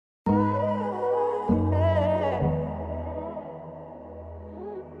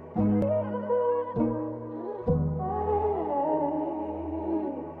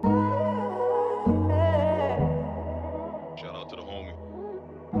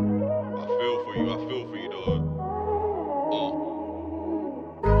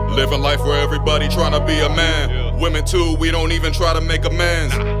Living life where everybody trying to be a man. Women too, we don't even try to make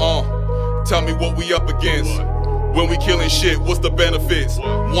amends. Tell me what we up against. When we killing shit, what's the benefits?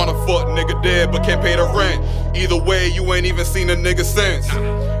 Wanna fuck nigga dead but can't pay the rent. Either way, you ain't even seen a nigga since.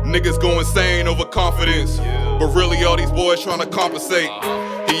 Niggas go insane over confidence, but really all these boys trying to compensate.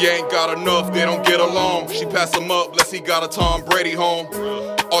 He ain't got enough, they don't get along. She pass him up, less he got a Tom Brady home.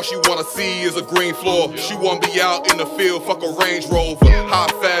 All she wanna see is a green floor. She wanna be out in the field, fuck a Range Rover.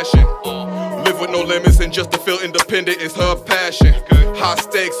 High fashion, live with no limits and just to feel independent is her passion. High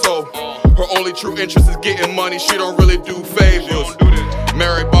stakes, so her only true interest is getting money. She don't really do favors.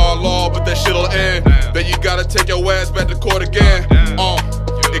 Married by law, but that shit'll end. Then you gotta take your ass back to court again.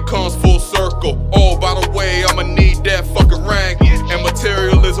 It comes full circle. Oh, by the way, I'ma need that fucking ring. And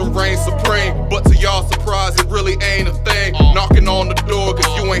materialism reigns supreme. But to y'all surprise, it really ain't a thing. Knocking on the door, cause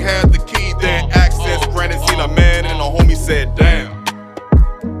you ain't had the key. Then access granted, seen a man and a homie said, damn.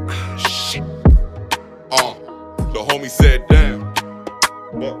 Shit. The homie said, damn.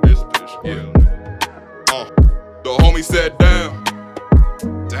 Fuck this bitch, yeah. The homie said, damn.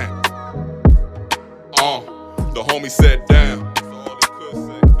 Damn. The homie said, damn.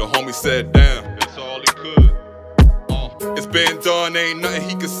 The homie said, damn. That's all he could. It's been done, ain't nothing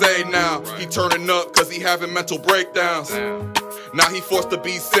he can say now. He turning up cause he having mental breakdowns. Now he forced to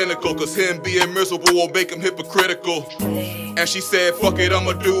be cynical, cause him being miserable will make him hypocritical. And she said, fuck it,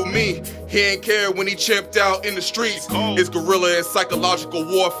 I'ma do me. He ain't care when he chimped out in the streets. It's guerrilla and psychological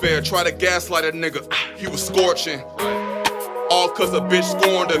warfare. Try to gaslight a nigga, he was scorching. All cause a bitch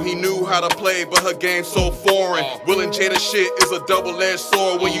scorned him. He knew how to play, but her game so foreign. Will and Jada shit is a double-edged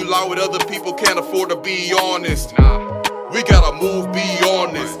sword. When you lie with other people, can't afford to be honest. We gotta move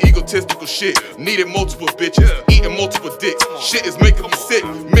beyond this egotistical shit. Needing multiple bitches, eating multiple dicks. Shit is making me sick.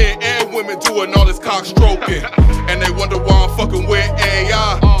 Men and women doing all this cock stroking. And they wonder why I'm fucking with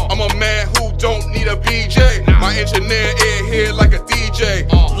AI. I'm a man who don't need a BJ. My engineer in here like a DJ.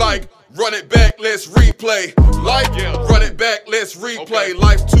 Like, run it back, let's replay. Like, run it back, let's replay.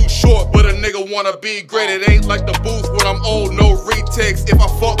 Life's too short, but a nigga wanna be great. It ain't like the booth when I'm old, no retakes. If I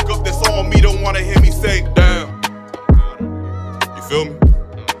fuck up, that's on me, don't wanna hear me say, damn. You feel me?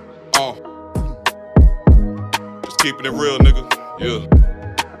 Just keeping it real, nigga. Yeah.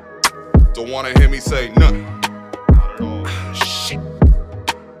 Don't wanna hear me say nothing. Shit.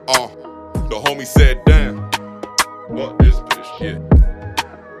 The homie said, damn. Fuck this bitch, yeah.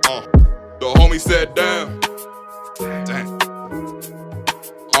 The homie said, damn. Damn.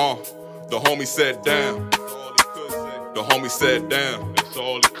 The homie said, damn. The homie said, damn. That's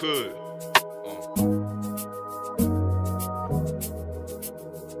all he could.